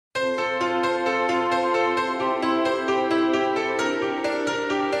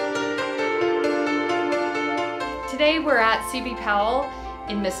Today we're at CB Powell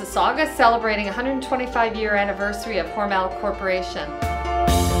in Mississauga celebrating 125-year anniversary of Hormel Corporation.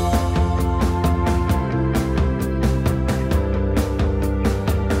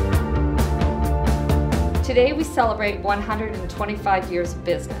 Today we celebrate 125 years of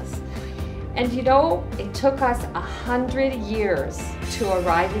business. And you know, it took us 100 years to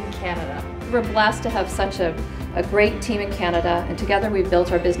arrive in Canada. We're blessed to have such a great team in Canada, and together we've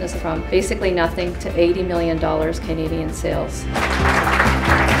built our business from basically nothing to $80 million Canadian sales.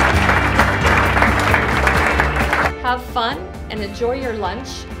 Have fun and enjoy your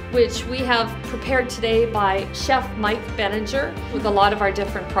lunch, which we have prepared today by Chef Mike Benninger with a lot of our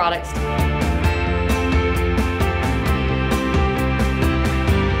different products.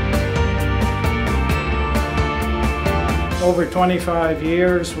 Over 25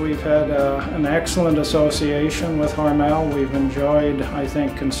 years, we've had an excellent association with Hormel. We've enjoyed, I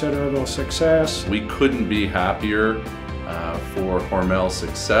think, considerable success. We couldn't be happier for Hormel's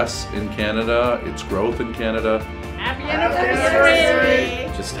success in Canada, its growth in Canada. Happy anniversary!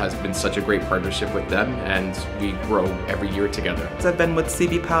 It just has been such a great partnership with them, and we grow every year together. I've been with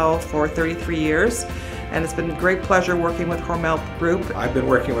CB Powell for 33 years. And it's been a great pleasure working with Hormel Group. I've been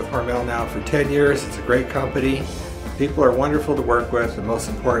working with Hormel now for 10 years. It's a great company. People are wonderful to work with, and most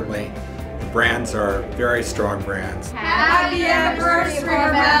importantly, the brands are very strong brands. Happy anniversary,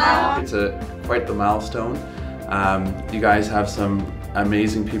 Hormel! It's quite the milestone. You guys have some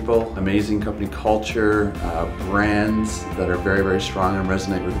amazing people, amazing company culture, brands that are very, very strong and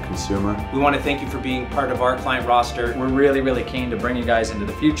resonate with the consumer. We want to thank you for being part of our client roster. We're really keen to bring you guys into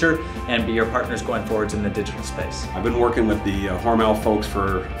the future and be your partners going forwards in the digital space. I've been working with the Hormel folks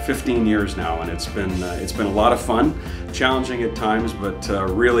for 15 years now, and it's been a lot of fun, challenging at times, but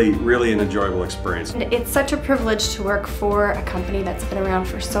really an enjoyable experience. It's such a privilege to work for a company that's been around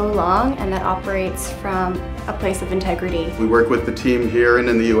for so long and that operates from a place of integrity. We work with the team here and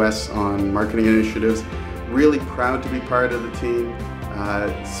in the US on marketing initiatives. Really proud to be part of the team.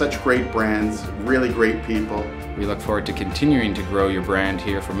 Such great brands, really great people. We look forward to continuing to grow your brand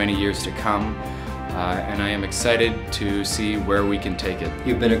here for many years to come. And I am excited to see where we can take it.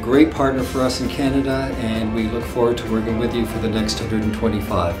 You've been a great partner for us in Canada, and we look forward to working with you for the next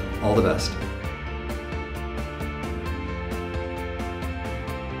 125. All the best.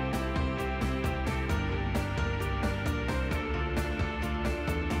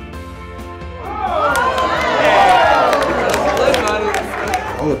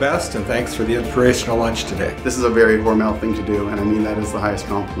 All the best, and thanks for the inspirational lunch today. This is a very Hormel thing to do, and I mean that is the highest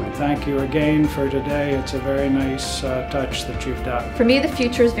compliment. Thank you again for today. It's a very nice touch that you've done. For me, the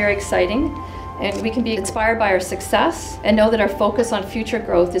future is very exciting, and we can be inspired by our success and know that our focus on future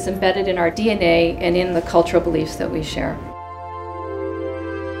growth is embedded in our DNA and in the cultural beliefs that we share.